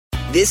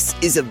This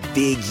is a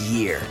big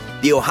year.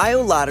 The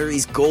Ohio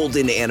Lottery's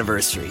golden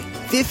anniversary.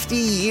 50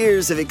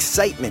 years of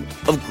excitement,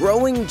 of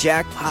growing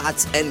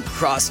jackpots and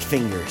crossed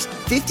fingers.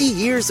 50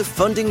 years of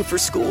funding for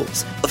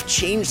schools, of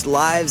changed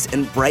lives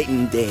and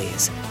brightened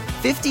days.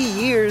 50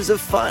 years of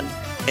fun.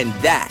 And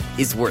that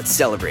is worth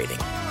celebrating.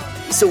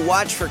 So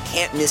watch for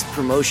can't-miss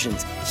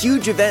promotions,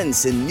 huge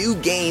events, and new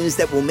games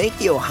that will make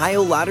the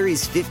Ohio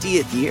Lottery's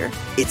 50th year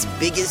its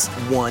biggest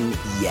one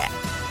yet.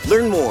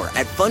 Learn more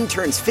at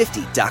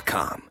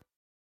funturns50.com.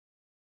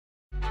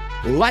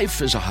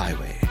 Life is a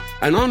highway,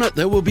 and on it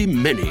there will be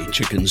many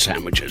chicken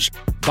sandwiches.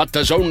 But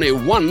there's only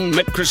one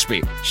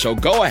McCrispy. So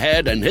go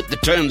ahead and hit the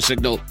turn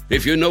signal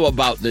if you know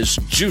about this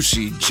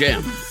juicy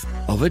gem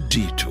of a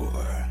detour.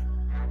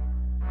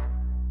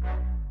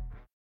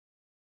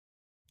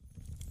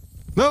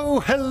 Oh,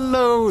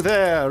 hello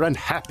there, and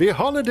happy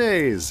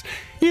holidays!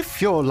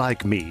 If you're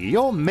like me,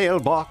 your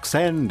mailbox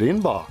and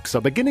inbox are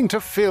beginning to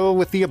fill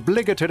with the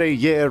obligatory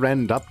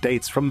year-end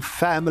updates from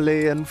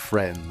family and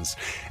friends.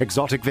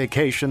 Exotic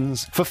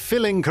vacations,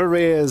 fulfilling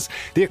careers,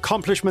 the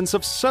accomplishments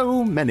of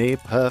so many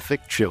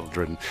perfect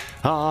children.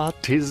 Ah,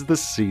 'tis the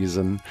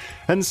season.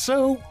 And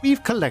so,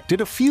 we've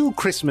collected a few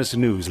Christmas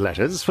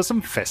newsletters for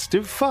some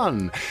festive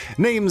fun.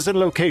 Names and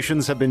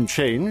locations have been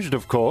changed,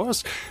 of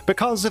course,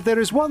 because if there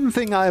is one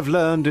thing I've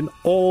learned in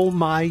all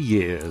my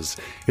years,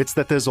 it's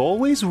that there's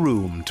always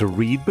room to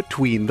read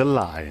between the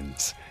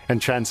lines.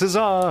 And chances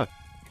are,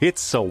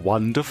 it's a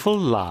wonderful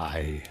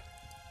lie.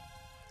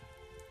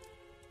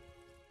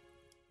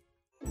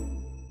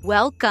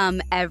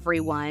 Welcome,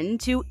 everyone,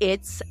 to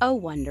It's a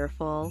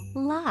Wonderful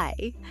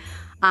Lie.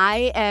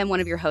 I am one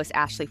of your hosts,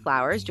 Ashley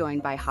Flowers,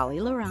 joined by Holly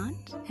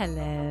Laurent.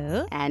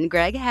 Hello. And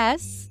Greg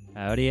Hess.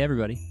 Howdy,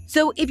 everybody.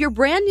 So if you're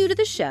brand new to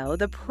the show,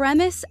 the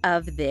premise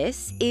of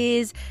this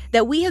is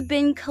that we have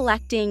been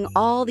collecting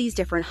all these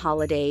different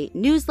holiday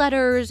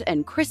newsletters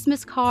and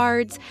Christmas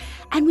cards,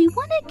 and we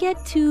want to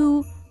get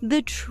to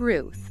the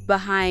truth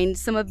behind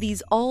some of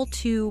these all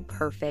too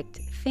perfect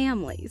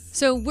families.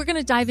 So we're going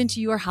to dive into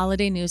your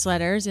holiday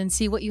newsletters and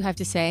see what you have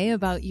to say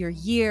about your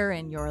year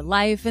and your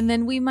life. And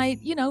then we might,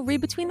 read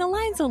between the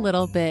lines a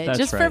little bit. That's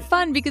just right. for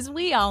fun, because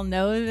we all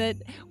know that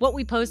what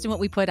we post and what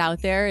we put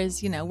out there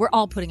is, we're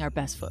all putting our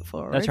best foot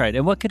forward. That's right.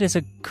 And what good is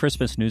a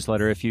Christmas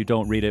newsletter if you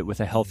don't read it with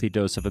a healthy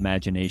dose of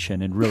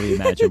imagination and really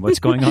imagine what's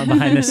going on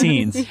behind the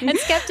scenes? And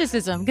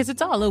skepticism, because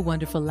it's all a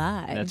wonderful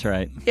lie. That's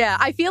right. Yeah,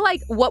 I feel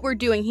like what we're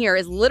doing here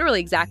is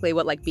literally exactly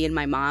what me and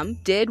my mom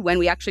did when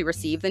we actually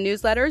received the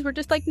newsletters. We're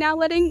just now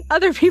letting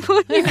other people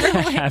in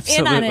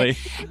Absolutely. on it.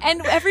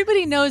 And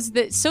everybody knows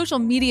that social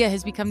media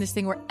has become this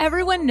thing where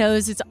everyone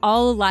knows it's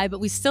all a lie,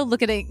 but we still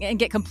look at it and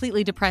get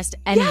completely depressed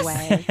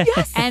anyway.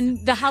 Yes.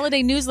 And the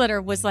holiday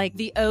newsletter was like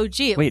the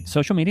OG. Wait,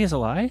 social media is a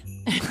lie?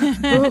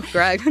 Oh,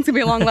 Greg, it's going to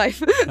be a long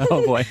life.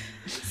 Oh, boy.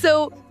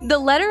 So the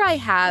letter I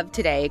have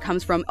today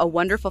comes from a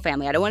wonderful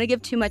family. I don't want to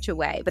give too much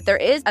away, but there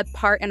is a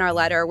part in our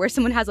letter where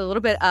someone has a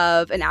little bit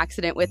of an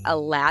accident with a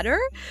ladder,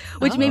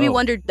 which made me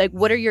wonder,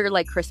 what are your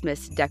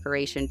Christmas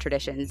decoration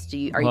traditions?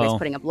 Are you guys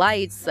putting up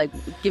lights?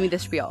 Give me the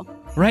spiel.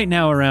 Right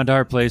now around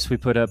our place, we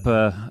put up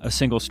a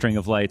single string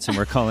of lights and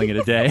we're calling it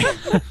a day.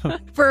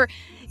 For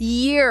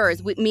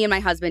years, me and my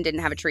husband didn't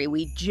have a tree.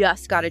 We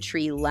just got a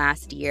tree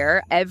last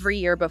year. Every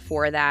year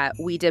before that,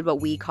 we did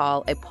what we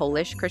call a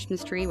Polish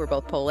Christmas tree. We're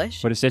both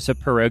Polish. What is this, a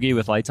pierogi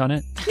with lights on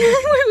it?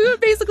 We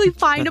would basically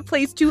find a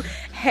place to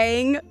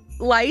hang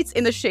lights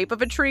in the shape of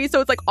a tree,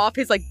 so it's off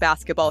his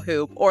basketball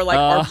hoop or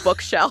our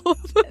bookshelf.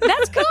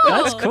 That's cool.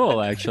 That's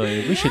cool,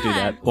 actually. We should do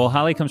that. Well,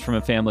 Holly comes from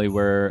a family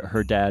where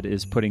her dad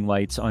is putting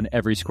lights on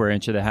every square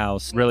inch of the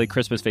house, really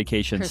Christmas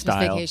vacation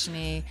style.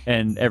 Vacation-y.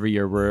 And every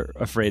year we're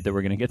afraid that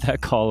we're going to get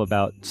that call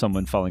about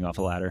someone falling off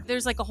a ladder.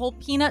 There's a whole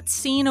peanut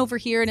scene over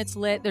here and it's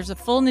lit. There's a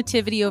full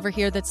nativity over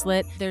here that's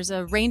lit. There's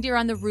a reindeer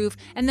on the roof.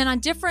 And then on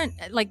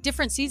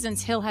different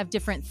seasons, he'll have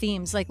different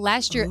themes.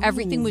 Last year,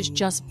 everything was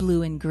just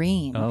blue and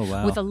green. Oh,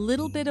 wow. With a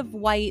little bit of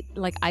white,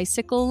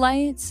 icicle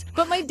lights.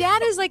 But my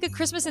dad is a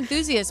Christmas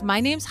enthusiast. My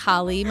name's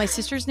Holly. My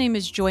sister's name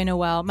is Joy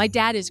Noel. My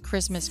dad is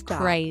Christmas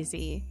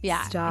crazy.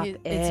 Yeah. It's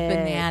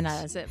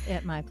bananas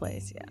at my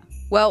place. Yeah.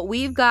 Well,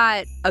 we've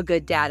got a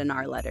good dad in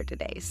our letter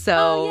today.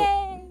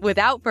 So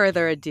without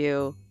further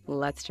ado,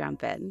 let's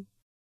jump in.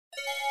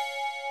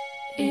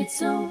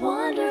 It's a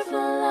wonderful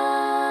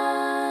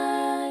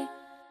lie.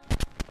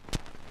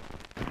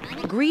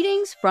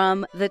 Greetings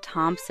from the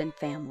Thompson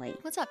family.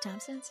 What's up,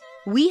 Thompsons?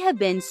 We have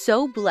been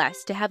so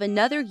blessed to have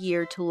another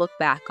year to look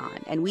back on,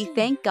 and we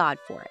thank God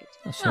for it.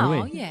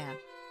 Oh, yeah.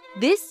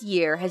 This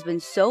year has been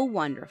so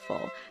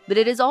wonderful, but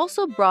it has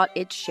also brought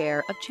its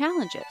share of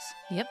challenges.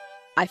 Yep.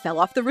 I fell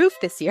off the roof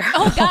this year.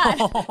 Oh,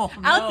 God.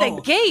 Out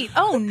the gate.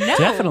 Oh, no.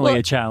 Definitely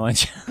a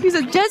challenge.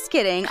 So just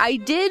kidding. I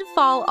did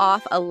fall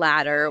off a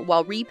ladder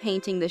while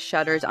repainting the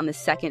shutters on the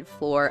second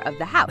floor of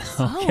the house.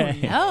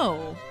 Okay. Oh,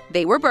 no.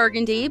 They were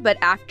burgundy, but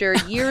after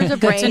years of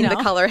Good to rain, the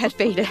know. color had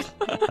faded.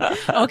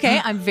 Okay,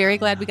 I'm very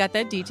glad we got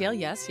that detail.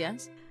 Yes.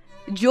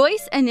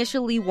 Joyce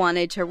initially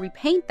wanted to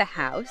repaint the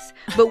house,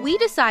 but we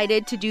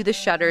decided to do the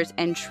shutters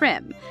and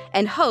trim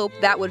and hope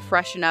that would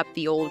freshen up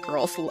the old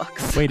girl's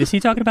looks. Wait, is he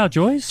talking about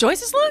Joyce?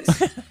 Joyce's looks?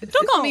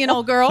 Don't call me an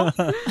old girl.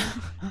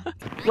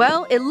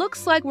 Well, it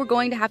looks like we're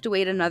going to have to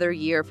wait another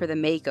year for the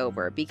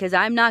makeover because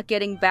I'm not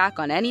getting back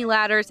on any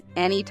ladders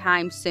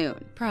anytime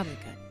soon. Probably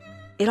good.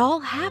 It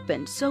all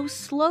happened so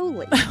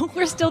slowly.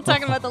 We're still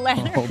talking about the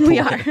ladder. Oh, We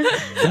are.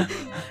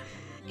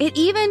 It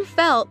even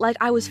felt like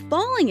I was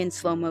falling in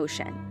slow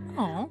motion.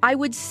 Aw. I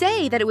would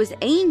say that it was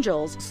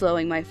angels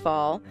slowing my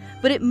fall,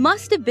 but it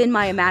must have been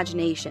my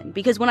imagination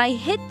because when I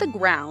hit the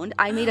ground,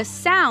 I made a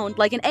sound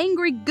like an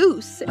angry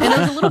goose and there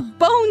was a little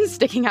bone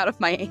sticking out of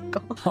my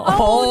ankle.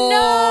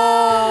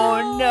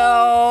 Oh,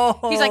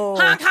 no! He's like,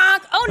 honk,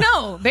 honk. Oh,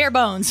 no. Bare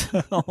bones.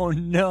 Oh,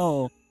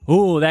 no.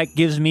 Ooh, that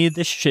gives me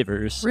the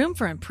shivers. Room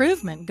for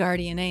improvement,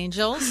 guardian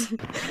angels.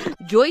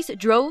 Joyce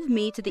drove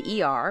me to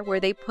the ER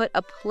where they put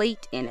a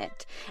plate in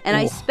it, and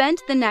I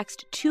spent the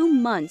next 2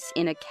 months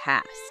in a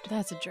cast.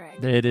 That's a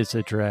drag. It is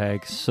a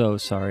drag. So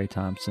sorry,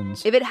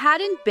 Thompsons. If it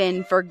hadn't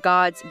been for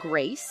God's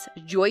grace,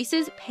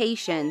 Joyce's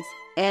patience,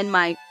 and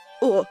my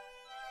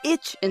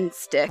itch and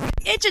stick,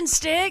 Itch and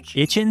stick.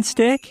 Itch and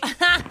stick?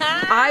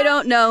 I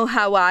don't know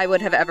how I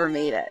would have ever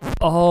made it.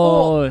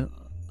 Oh.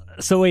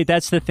 So wait,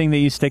 that's the thing that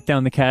you stick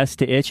down the cast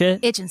to itch it?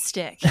 Itch and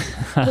stick.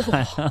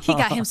 He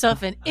got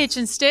himself an itch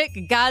and stick,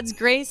 God's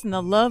grace, and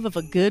the love of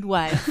a good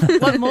wife.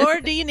 What more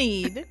do you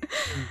need?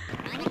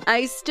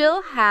 I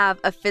still have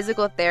a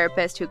physical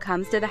therapist who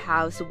comes to the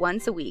house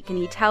once a week, and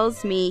he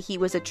tells me he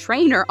was a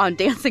trainer on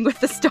Dancing with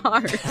the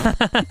Stars.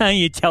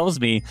 He tells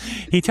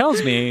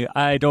me.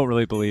 I don't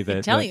really believe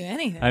it. Tell but- you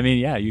anything. I mean,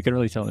 yeah, you can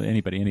really tell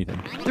anybody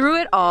anything.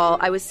 Through it all,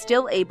 I was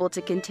still able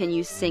to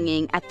continue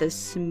singing at the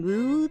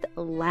Smooth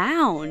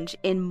Lounge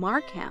in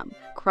Markham,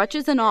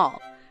 crutches and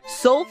all.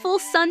 Soulful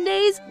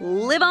Sundays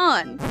live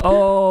on.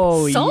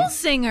 Oh, Soul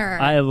singer.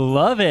 I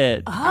love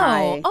it.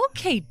 Oh,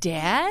 okay,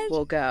 Dad.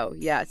 We'll go.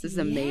 Yes, this is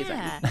amazing.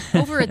 Yeah.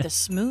 Over at the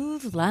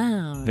Smooth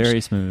Lounge.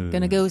 Very smooth.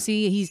 Gonna go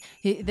see.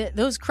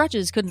 Those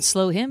crutches couldn't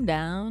slow him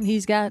down.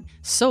 He's got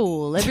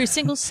soul every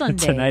single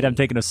Sunday. Tonight I'm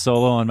taking a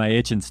solo on my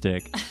itch and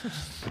stick.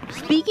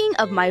 Speaking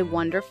of my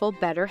wonderful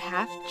better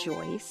half,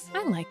 Joyce,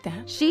 I like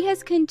that. she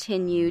has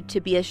continued to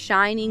be a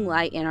shining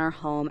light in our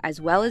home as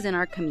well as in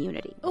our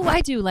community. Oh,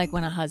 I do like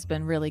when a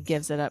husband really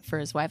gives it up for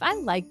his wife. I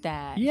like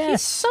that. Yes.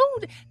 He's so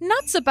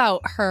nuts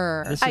about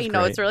her. This I is know,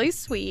 great. it's really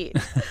sweet.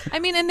 I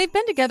mean, and they've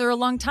been together a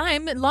long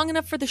time, long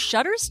enough for the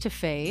shutters to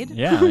fade.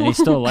 Yeah, and he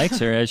still likes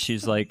her as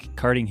she's like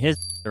carting his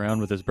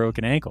around with his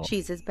broken ankle.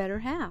 She's his better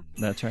half.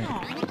 That's right.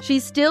 She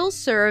still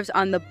serves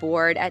on the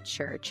board at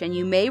church, and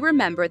you may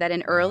remember that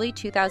in early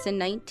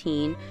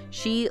 2019,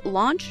 she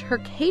launched her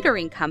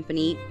catering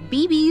company,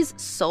 BB's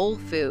Soul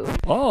Food.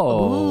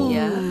 Oh.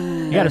 Yeah.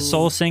 You got a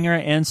soul singer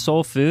and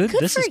soul food?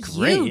 Good This for is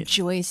great. you,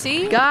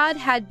 Joycey. God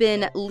had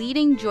been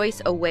leading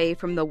Joyce away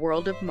from the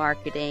world of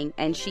marketing,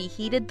 and she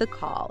heeded the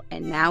call,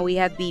 and now we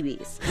have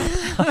BB's.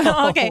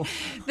 Okay,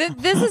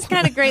 this is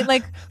kind of great.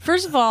 Like,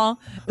 first of all,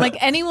 like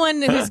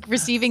anyone who's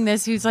receiving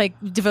this who's like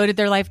devoted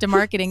their life to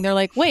marketing, they're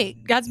like,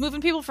 wait, God's moving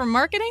people from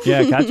marketing?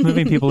 Yeah, God's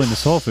moving people into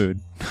soul food.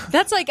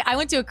 That's like, I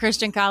went to a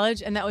Christian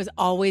college and that was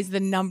always the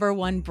number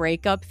one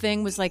breakup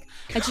thing was like,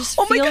 I just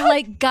feel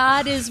like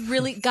God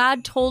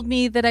told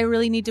me that I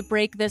really need to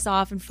break this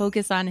off and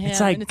focus on him.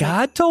 It's like, And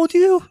God told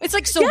you? it's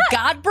like, so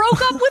God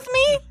broke up with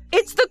me?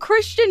 It's the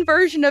Christian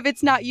version of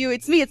it's not you,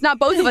 it's me. It's not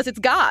both of us, it's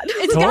God.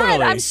 It's God.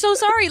 Totally. I'm so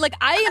sorry. Like,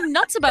 I am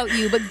nuts about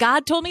you, but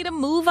God told me to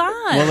move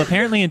on. Well,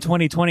 apparently in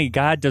 2020,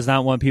 God does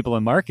not want people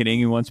in marketing.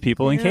 He wants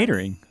people in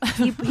catering.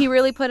 He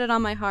really put it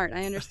on my heart.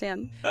 I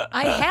understand.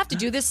 I have to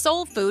do this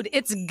soul food.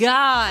 It's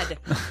God.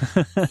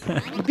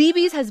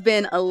 BB's has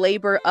been a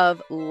labor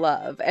of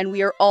love, and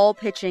we are all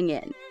pitching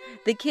in.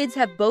 The kids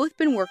have both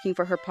been working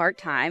for her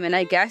part-time, and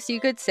I guess you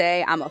could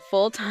say I'm a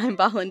full-time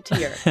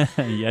volunteer.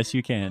 Yes,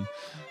 you can.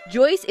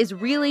 Joyce is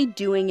really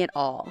doing it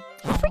all.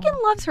 He freaking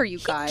loves her, you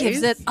guys.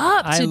 Gives it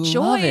up I to love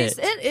Joyce.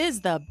 it. It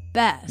is the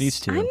best. These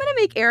two. I'm going to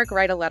make Eric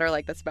write a letter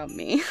like this about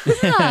me.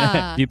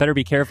 Yeah. You better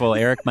be careful.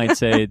 Eric might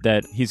say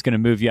that he's going to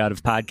move you out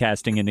of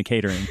podcasting into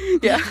catering.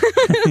 Yeah.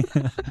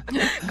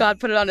 God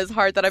put it on his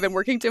heart that I've been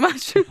working too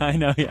much. I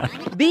know, yeah.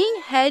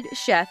 Being head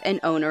chef and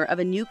owner of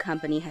a new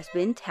company has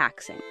been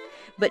taxing,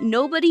 but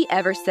nobody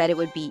ever said it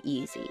would be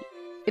easy.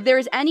 If there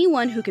is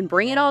anyone who can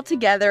bring it all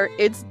together,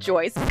 it's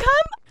Joyce. Come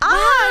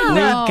on! We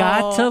No.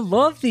 got to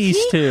love these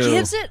He two.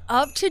 gives it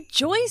up to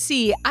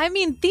Joycey. I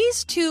mean,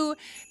 these two,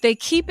 they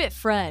keep it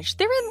fresh.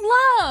 They're in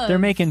love. They're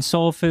making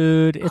soul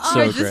food. It's so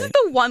Guys, great. this is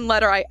the one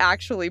letter I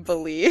actually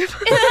believe.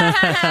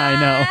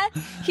 I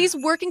know. He's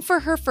working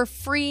for her for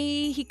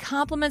free. He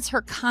compliments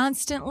her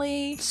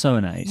constantly. So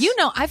nice. You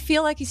know, I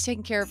feel like he's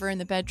taking care of her in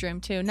the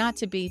bedroom too. Not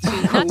to take it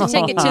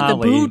to the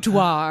Holly.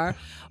 boudoir.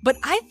 But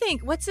I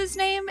think, what's his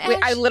name? Wait,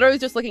 Ash? I literally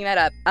was just looking that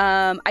up.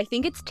 I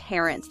think it's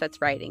Terrence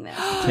that's writing this.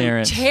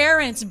 Terrence.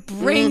 Terrence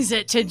brings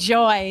it to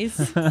Joyce.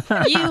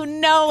 You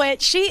know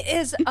it. She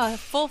is a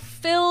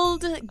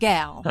fulfilled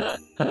gal.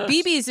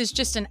 BB's is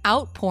just an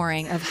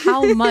outpouring of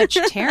how much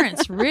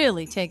Terrence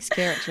really takes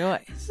care of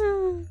Joyce.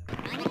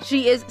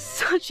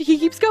 He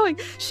keeps going.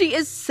 She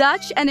is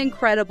such an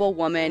incredible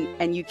woman,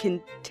 and you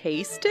can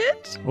taste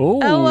it. Oh.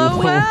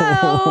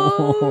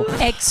 LOL.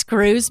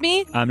 Excuse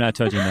me? I'm not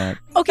touching that.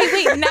 Okay,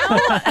 wait,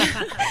 now...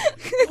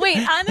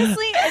 wait,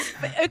 honestly,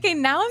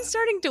 now I'm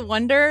starting to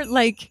wonder,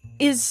 like,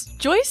 is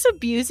Joyce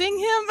abusing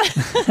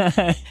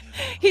him?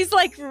 He's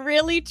like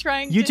really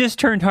trying to... You just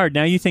turned hard.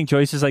 Now you think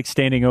Joyce is like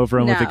standing over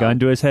him with a gun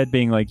to his head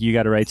being like, you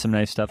got to write some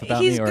nice stuff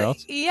about me or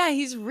else? Yeah,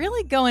 he's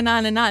really going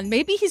on and on.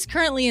 Maybe he's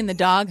currently in the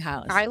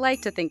doghouse. I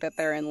like to think that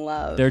they're in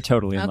love. They're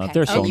totally in love.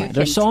 They're soulmates.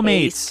 They're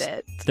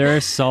soulmates. They're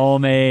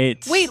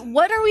soulmates. Wait,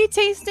 what are we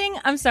tasting?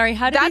 I'm sorry,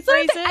 how did we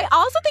phrase it? I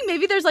also think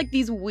maybe there's like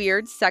these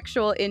weird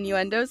sexual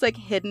innuendos like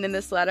hidden in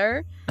this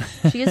letter.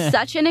 She is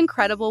such an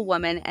incredible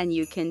woman, and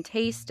you can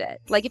taste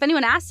it. Like, if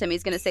anyone asks him,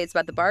 he's going to say it's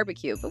about the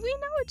barbecue. But we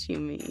know what you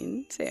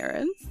mean,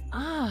 Terrence.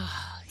 Oh,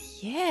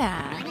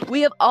 yeah.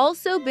 We have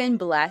also been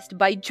blessed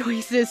by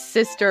Joyce's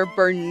sister,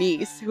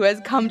 Bernice, who has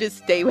come to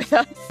stay with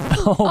us.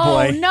 Oh,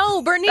 boy. Oh,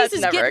 no. Bernice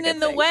is getting in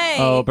the way.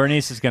 Oh,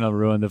 Bernice is going to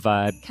ruin the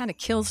vibe. Kind of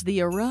kills the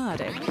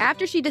erotic.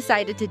 After she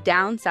decided to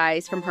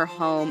downsize from her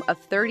home of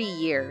 30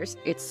 years,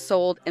 it's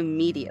sold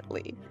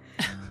immediately.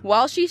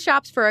 While she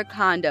shops for a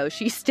condo,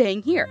 she's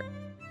staying here.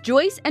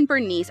 Joyce and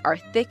Bernice are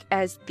thick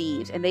as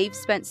thieves, and they've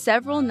spent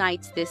several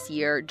nights this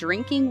year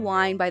drinking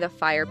wine by the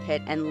fire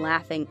pit and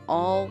laughing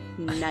all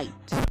night.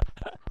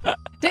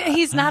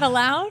 He's not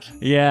allowed?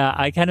 Yeah,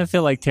 I kind of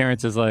feel like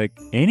Terrence is like,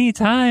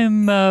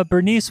 anytime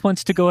Bernice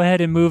wants to go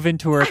ahead and move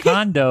into her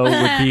condo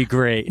would be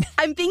great.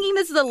 I'm thinking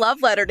this is a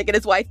love letter to get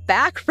his wife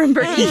back from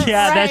Bernice.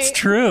 Yeah, right, that's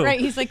true. Right,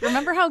 he's like,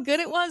 remember how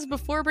good it was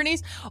before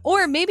Bernice?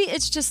 Or maybe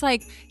it's just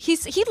like, he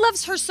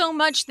loves her so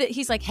much that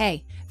he's like,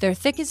 hey, they're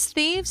thick as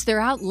thieves. They're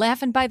out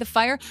laughing by the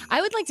fire.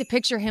 I would like to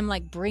picture him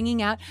like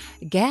bringing out,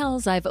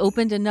 gals, I've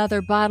opened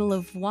another bottle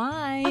of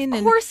wine.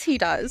 Of course he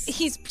does.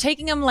 He's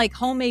taking them like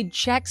homemade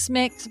Chex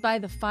Mix by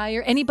the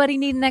fire. Anybody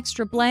need an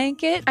extra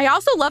blanket? I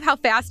also love how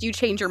fast you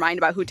change your mind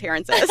about who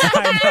Terrence is.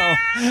 I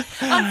know.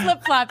 I'm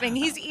flip-flopping.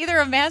 He's either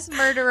a mass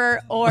murderer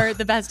or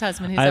the best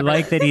husband who's ever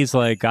like lived. that he's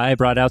like, I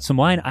brought out some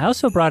wine. I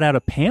also brought out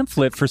a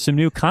pamphlet for some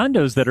new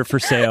condos that are for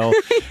sale.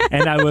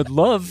 And I would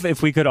love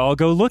if we could all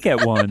go look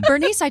at one.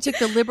 Bernice, I took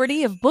the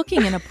liberty of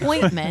booking an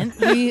appointment.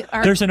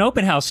 There's an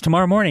open house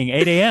tomorrow morning,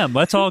 8 a.m.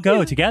 Let's all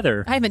go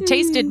together. I haven't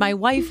tasted my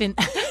wife in...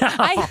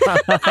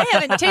 I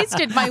haven't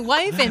tasted my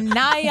wife in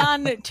nigh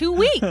on 2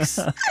 weeks.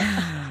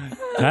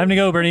 Time to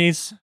go,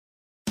 Bernice.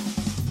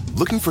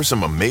 Looking for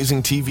some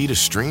amazing TV to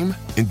stream?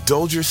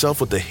 Indulge yourself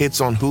with the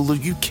hits on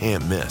Hulu you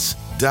can't miss.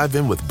 Dive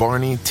in with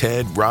Barney,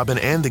 Ted, Robin,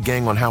 and the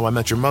gang on How I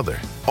Met Your Mother.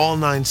 All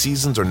 9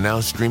 seasons are now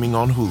streaming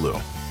on Hulu.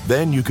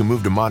 Then you can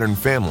move to Modern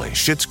Family,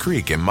 Schitt's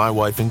Creek, and My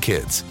Wife and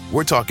Kids.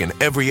 We're talking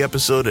every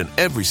episode and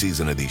every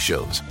season of these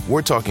shows.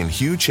 We're talking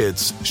huge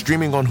hits,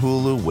 streaming on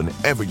Hulu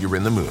whenever you're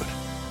in the mood.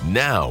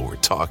 Now we're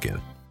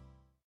talking.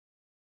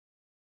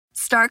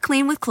 Start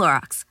clean with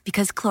Clorox,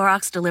 because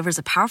Clorox delivers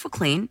a powerful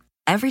clean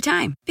every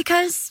time.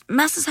 Because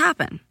messes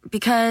happen.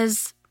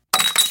 Because...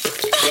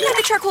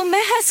 the charcoal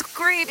mask.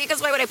 Great,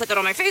 because why would I put that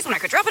on my face when I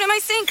could drop it in my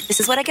sink? This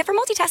is what I get for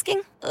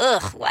multitasking.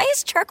 Ugh, why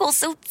is charcoal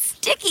so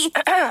sticky?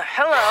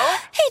 Hello?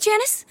 Hey,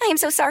 Janice. I am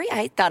so sorry.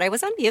 I thought I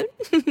was on mute.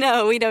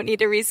 No, we don't need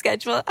to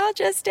reschedule. I'll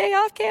just stay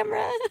off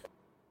camera.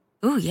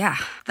 Ooh, yeah,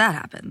 that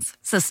happens.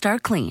 So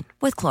start clean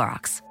with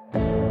Clorox.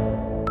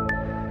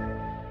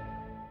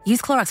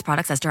 Use Clorox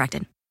products as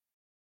directed.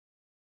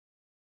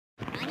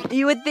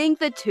 You would think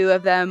the two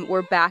of them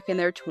were back in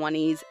their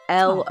 20s,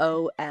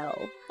 LOL.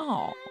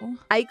 Oh.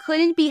 I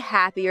couldn't be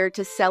happier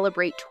to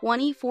celebrate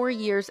 24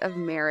 years of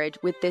marriage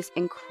with this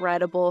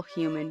incredible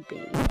human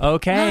being.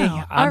 Okay,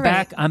 Wow. I'm All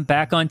back. right. I'm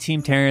back on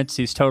Team Terrence.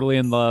 He's totally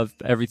in love.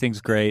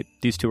 Everything's great.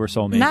 These two are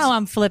soulmates. Now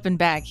I'm flipping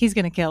back. He's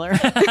going to kill her.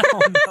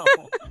 Oh, no.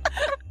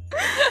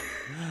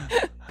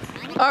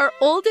 Our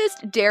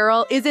oldest,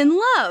 Daryl, is in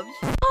love.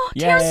 Oh,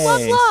 Yay. Terrence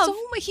loves love.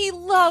 He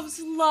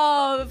loves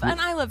love, and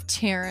I love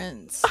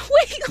Terrence.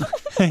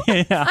 Wait,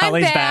 Yeah, I'm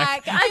Holly's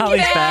back. I'm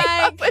Holly's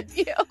back. with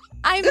you.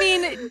 I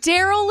mean,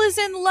 Daryl is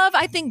in love.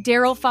 I think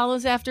Daryl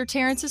follows after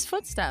Terrence's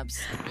footsteps.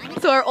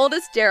 So our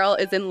oldest, Daryl,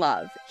 is in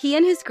love. He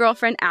and his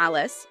girlfriend,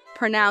 Alice,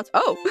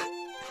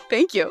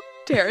 thank you,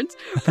 Terrence,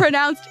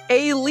 pronounced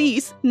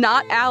Elise,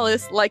 not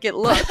Alice like it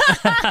looks.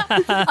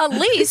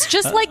 Elise,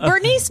 just like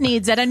Bernice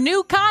needs at a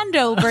new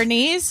condo,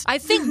 Bernice. I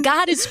think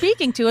God is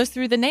speaking to us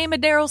through the name of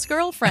Daryl's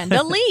girlfriend,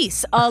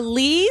 Elise.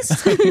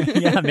 Elise,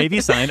 Yeah,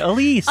 maybe sign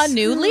Elise. a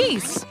new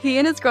lease. He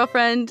and his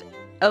girlfriend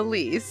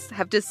Elise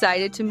have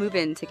decided to move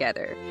in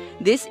together.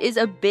 This is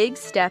a big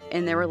step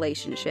in their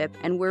relationship,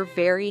 and we're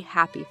very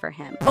happy for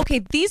him. Okay,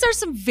 these are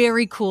some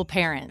very cool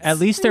parents. At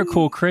least they're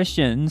cool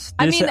Christians.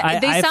 I mean, they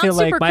I sound feel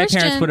like super my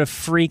Christian. parents would have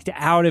freaked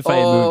out if I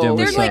had moved in with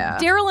They're them.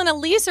 like, Daryl and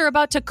Elise are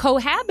about to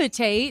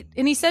cohabitate,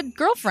 and he said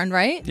girlfriend,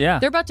 right? Yeah.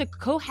 They're about to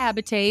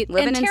cohabitate,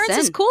 Living and in Terrence sin.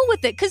 is cool with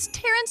it because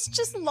Terrence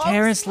just loves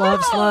Terrence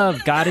loves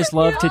love. God is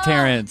love to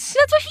Terrence.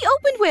 That's what he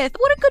opened with.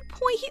 What a good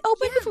point. He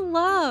opened with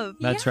love.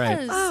 That's right.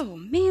 Yes. Oh,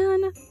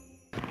 man.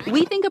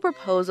 We think a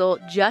proposal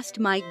just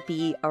might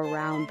be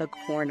around the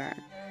corner.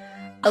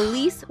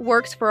 Elise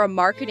works for a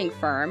marketing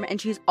firm, and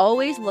she's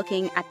always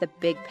looking at the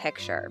big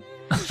picture.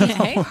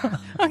 Okay.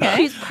 Okay.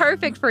 She's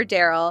perfect for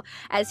Daryl,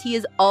 as he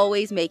is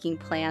always making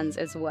plans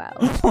as well.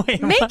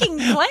 Wait, Making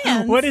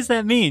plans? What does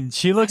that mean?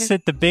 She looks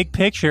at the big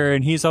picture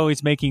and he's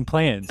always making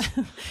plans.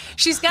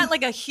 She's got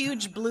like a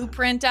huge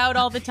blueprint out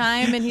all the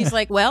time, and he's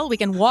like, well, we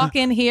can walk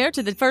in here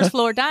to the first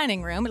floor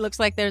dining room. It looks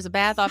like there's a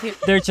bath off here.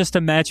 They're just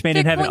a match made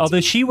in They're heaven. going to Although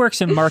be- she works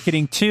in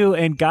marketing too,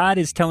 and God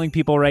is telling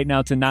people right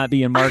now to not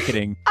be in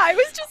marketing. I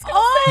was just going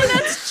to Oh,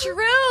 that's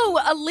true.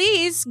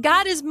 Elise,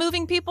 God is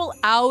moving people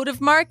out of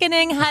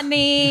marketing,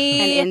 honey.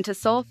 and into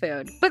soul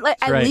food. But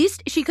at right.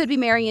 least she could be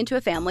marrying into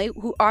a family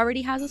who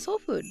already has a soul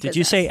food Did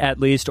you say at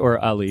least or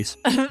Elise?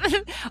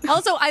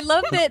 Also, I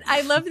love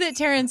that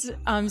Terrence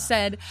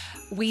said,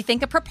 we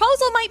think a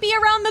proposal might be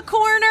around the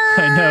corner.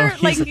 I know.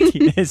 Like,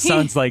 His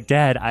son's like,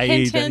 Dad,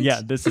 Hint, hint.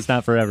 yeah, this is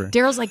not forever.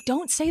 Daryl's like,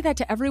 don't say that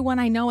to everyone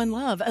I know and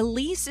love.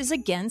 Elise is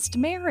against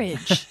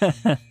marriage.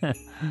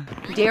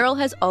 Daryl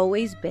has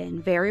always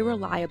been very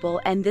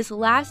reliable, and this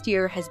last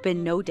year has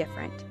been no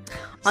different.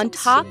 On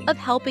top of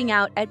helping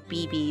out at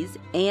BB's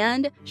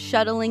and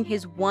shuttling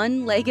his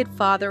one-legged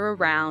father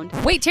around,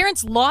 Wait,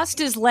 Terrence lost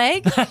his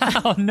leg?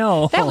 Oh,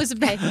 no. That was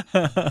bad.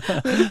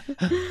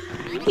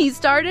 he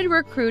started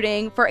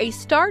recruiting for a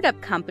startup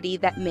company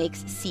that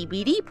makes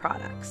CBD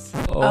products.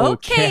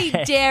 Okay,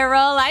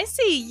 Daryl, I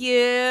see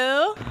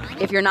you.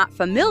 If you're not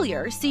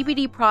familiar,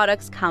 CBD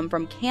products come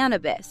from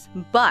cannabis,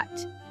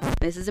 but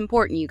this is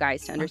important, you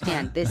guys, to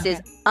understand. This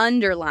is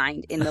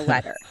underlined in the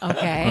letter.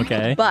 Okay.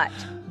 Okay. But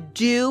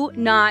do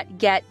not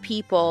get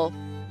people,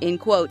 in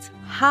quotes,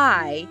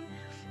 high,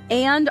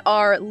 and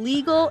are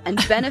legal and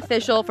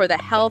beneficial for the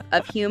health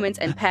of humans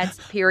and pets,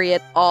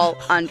 period, all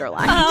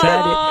underlined.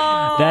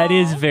 That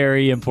is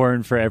very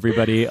important for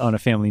everybody on a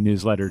family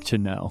newsletter to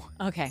know.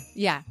 Okay,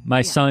 yeah.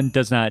 My son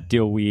does not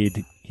deal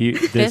weed.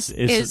 This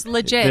is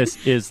legit.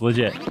 This is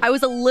legit. I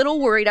was a little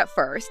worried at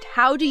first.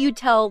 How do you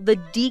tell the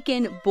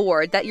deacon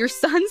board that your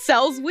son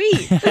sells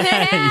weed?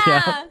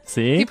 Yeah.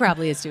 See? He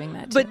probably is doing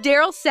that too. But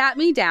Daryl sat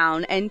me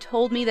down and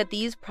told me that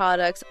these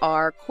products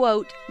are,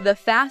 quote, the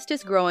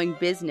fastest growing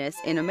business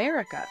in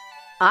America.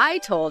 I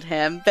told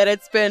him that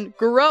it's been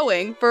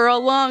growing for a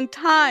long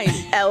time,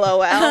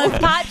 LOL.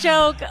 Pot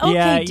joke. Okay,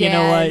 yeah, Dad. you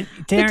know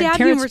what? dad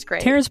humor's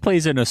great. Terrence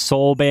plays in a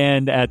soul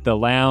band at the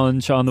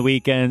lounge on the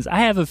weekends. I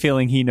have a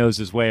feeling he knows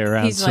his way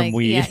around He's some like,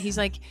 weed. yeah, he's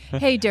like,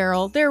 hey,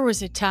 Daryl, there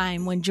was a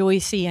time when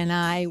Joycey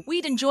and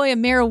we'd enjoy a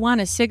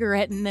marijuana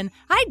cigarette and then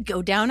I'd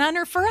go down on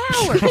her for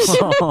hours.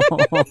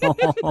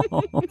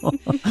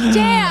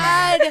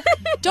 Dad,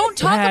 don't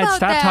talk Dad, about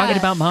stop that. talking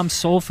about mom's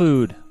soul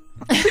food.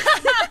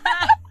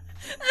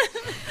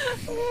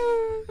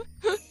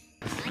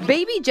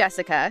 Baby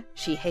Jessica,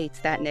 she hates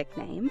that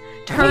nickname,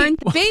 turned...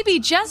 Wait, baby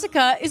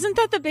Jessica, isn't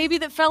that the baby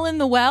that fell in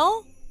the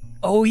well?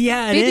 Oh,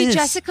 yeah, it Baby is.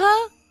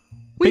 Jessica?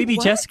 Baby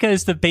what? Jessica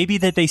is the baby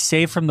that they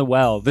saved from the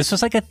well. This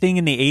was like a thing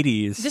in the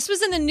 80s. This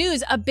was in the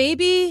news. A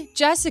baby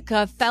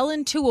Jessica fell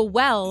into a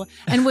well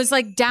and was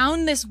like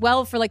down this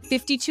well for like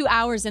 52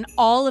 hours, and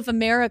all of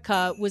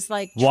America was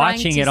like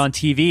watching it on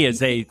TV as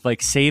they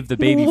like saved the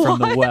baby from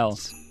the well.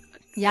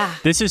 Yeah.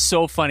 This is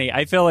so funny.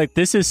 I feel like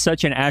this is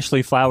such an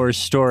Ashley Flowers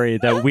story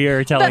that we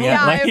are telling. Yeah,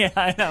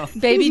 I know.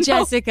 Baby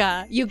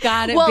Jessica. You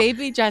got it. Well,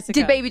 Baby Jessica.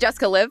 Did Baby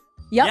Jessica live?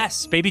 Yep.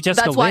 Yes, Baby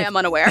Jessica That's why lived. I'm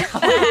unaware.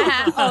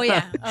 Oh,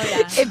 yeah.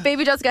 If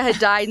Baby Jessica had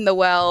died in the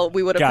well,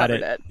 we would have Got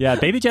covered it. it. Yeah,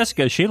 Baby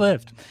Jessica, she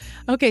lived.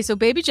 Okay, so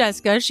Baby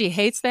Jessica, she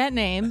hates that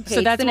name. So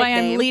Hates that's the why I'm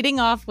nickname. leading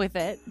off with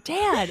it.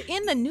 Dad,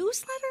 in the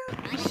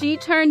newsletter? She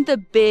turned the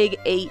big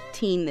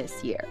 18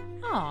 this year.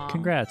 Aw.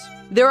 Congrats.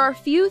 There are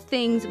few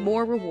things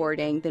more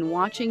rewarding than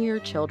watching your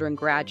children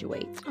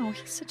graduate. Oh,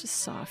 he's such a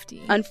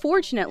softie.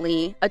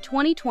 Unfortunately, a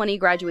 2020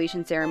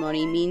 graduation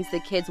ceremony means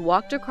the kids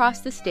walked across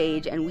the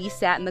stage and we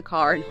sat in the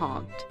car and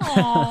honked.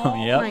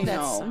 Aw, Yep. I that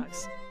know.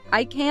 sucks.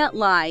 I can't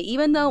lie,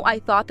 even though I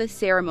thought the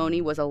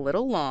ceremony was a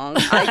little long,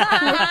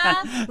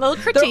 Little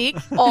critique.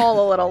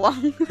 all a little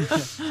long.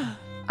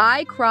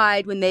 I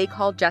cried when they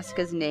called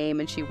Jessica's name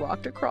and she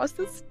walked across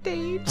the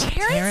stage.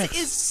 Terrence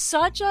is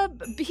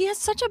he has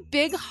such a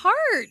big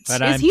heart.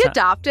 But Is I'm he t-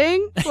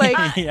 adopting? Like,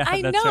 Yeah,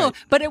 I that's know, right.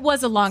 but it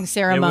was a long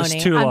ceremony.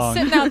 too I'm long.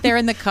 sitting out there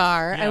in the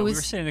car. Yeah, I we were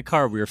was sitting in the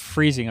car. We were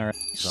freezing our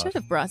asses off. should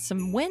have brought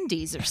some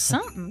Wendy's or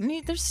something. I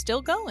mean, they're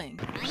still going.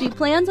 she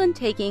plans on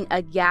taking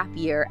a gap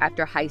year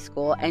after high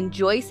school, and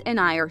Joyce and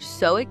I are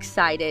so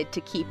excited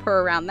to keep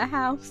her around the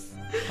house.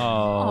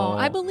 Oh,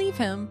 I believe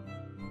him.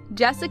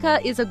 Jessica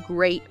is a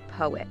great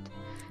poet.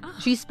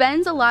 She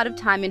spends a lot of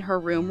time in her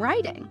room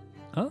writing.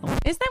 Oh.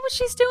 Is that what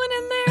she's doing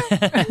in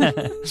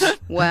there?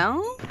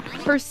 Well,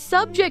 her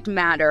subject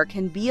matter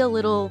can be a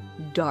little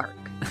dark.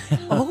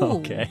 Oh,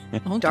 Okay.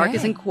 Dark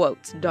is in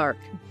quotes, dark.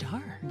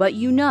 Dark. But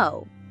you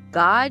know,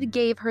 God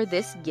gave her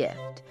this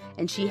gift,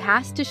 and she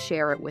has to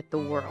share it with the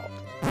world.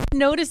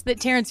 Notice that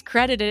Terrence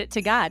credited it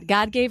to God.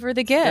 God gave her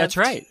the gift. That's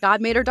right.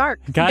 God made her dark.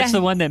 God's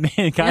the one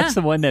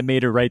that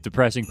made her write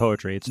depressing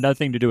poetry. It's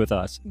nothing to do with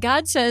us.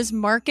 God says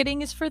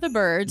marketing is for the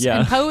birds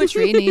and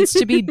poetry needs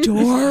to be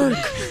dark.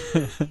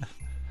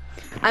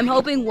 I'm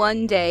hoping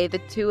one day the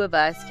two of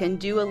us can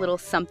do a little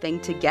something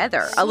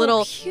together. A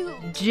little cute.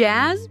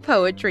 Jazz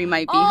poetry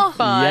might be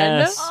fun.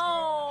 Yes.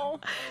 Oh.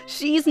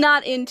 She's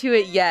not into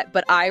it yet,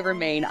 but I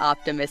remain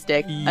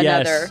optimistic.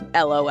 Yes.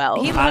 Another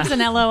LOL. He loves an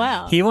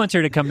LOL. He wants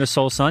her to come to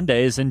Soul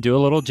Sundays and do a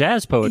little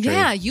jazz poetry.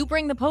 Yeah, you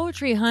bring the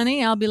poetry,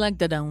 honey. I'll be like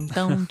da-dum,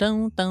 dum,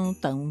 dum, dum,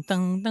 dum,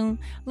 dum, dum.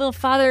 Little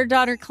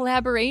father-daughter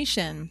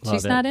collaboration. Love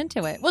She's it. not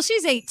into it. Well,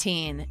 she's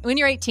 18. When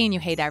you're 18, you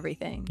hate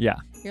everything. Yeah.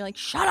 You're like,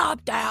 shut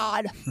up,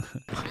 Dad.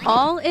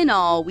 All in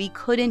all, we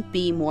couldn't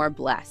be more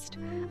blessed.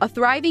 A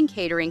thriving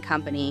catering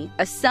company,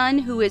 a son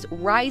who is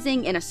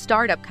rising in a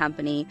startup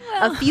company,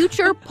 a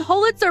future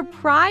Pulitzer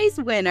Prize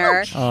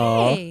winner.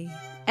 Okay.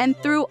 And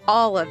through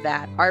all of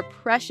that, our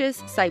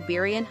precious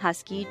Siberian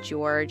Husky,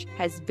 George,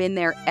 has been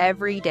there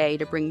every day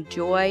to bring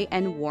joy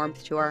and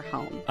warmth to our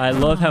home. I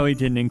love how he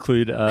didn't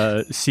include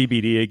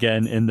CBD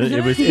again in the.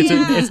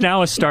 It's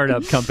now a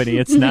startup company.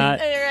 It's not.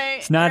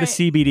 It's not a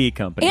CBD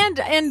company.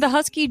 And the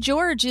Husky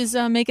George is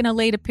making a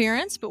late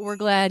appearance, but we're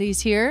glad he's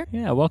here.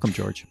 Yeah, welcome,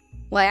 George.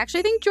 Well, I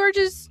actually think George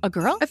is A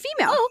girl? a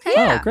female. Oh, okay.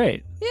 Yeah. Oh,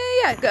 great.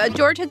 Yeah.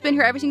 George has been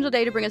here every single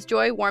day to bring us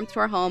joy, warmth to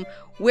our home.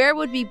 Where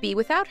would we be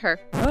without her?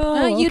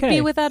 Oh, You'd okay.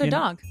 be without a You know-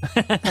 dog.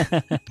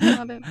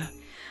 Love it.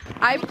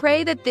 I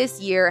pray that this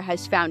year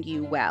has found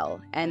you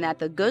well and that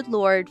the good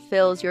Lord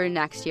fills your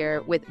next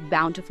year with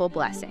bountiful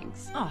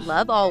blessings. Oh.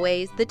 Love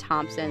always, the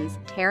Thompsons,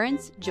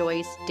 Terrence,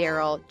 Joyce,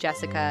 Daryl,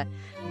 Jessica,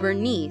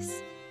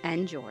 Bernice,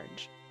 and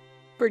George.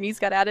 Bernice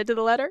got added to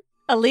the letter?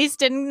 Elise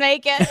didn't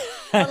make it.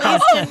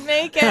 Elise didn't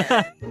make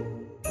it.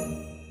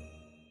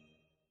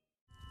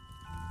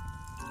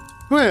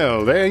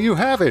 Well, there you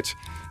have it.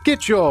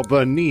 Get your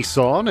Bernice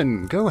on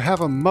and go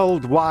have a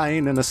mulled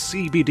wine and a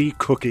CBD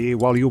cookie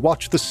while you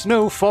watch the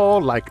snow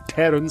fall like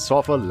Terrence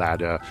off a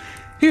ladder.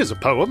 Here's a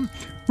poem.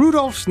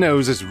 Rudolph's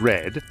nose is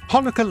red,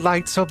 Hanukkah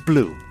lights are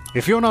blue.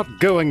 If you're not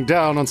going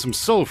down on some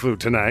soul food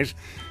tonight,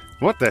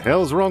 what the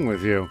hell's wrong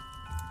with you?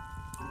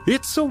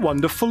 It's a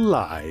Wonderful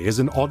Lie is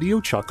an Audio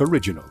Chuck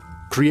original.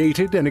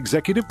 Created and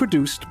executive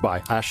produced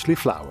by Ashley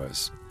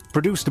Flowers.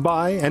 Produced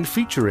by and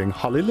featuring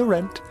Holly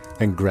Laurent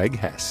and Greg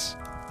Hess.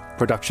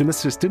 Production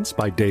assistance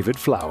by David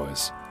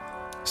Flowers.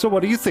 So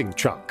what do you think,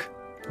 Chuck?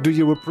 Do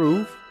you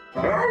approve?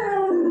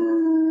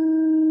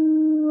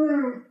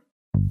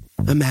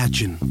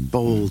 Imagine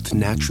bold,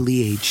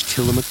 naturally aged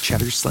Tillamook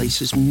cheddar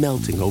slices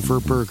melting over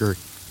a burger.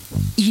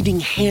 Eating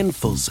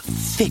handfuls of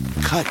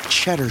thick-cut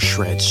cheddar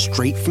shreds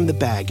straight from the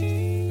bag.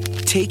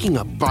 Taking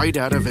a bite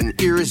out of an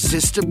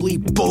irresistibly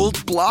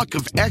bold block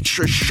of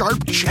extra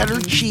sharp cheddar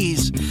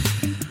cheese.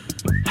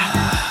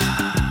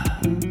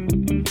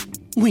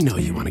 We know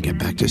you want to get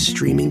back to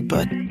streaming,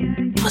 but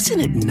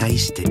wasn't it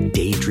nice to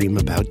daydream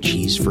about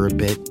cheese for a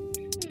bit?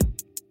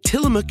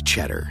 Tillamook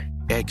Cheddar.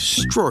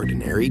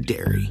 Extraordinary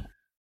dairy.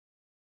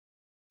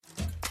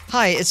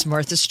 Hi, it's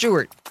Martha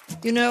Stewart.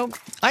 You know,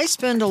 I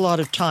spend a lot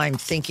of time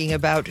thinking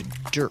about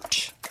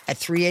dirt. At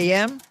 3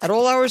 a.m., at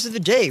all hours of the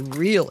day,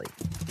 really.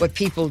 What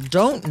people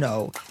don't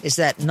know is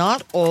that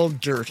not all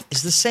dirt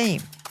is the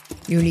same.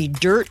 You need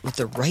dirt with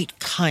the right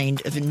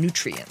kind of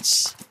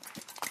nutrients.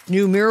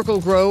 New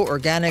Miracle Grow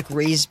organic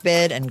raised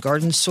bed and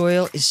garden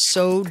soil is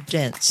so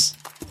dense,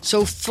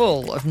 so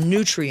full of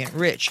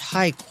nutrient-rich,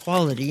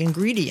 high-quality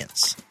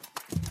ingredients.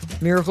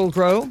 Miracle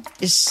Grow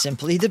is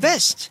simply the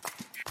best.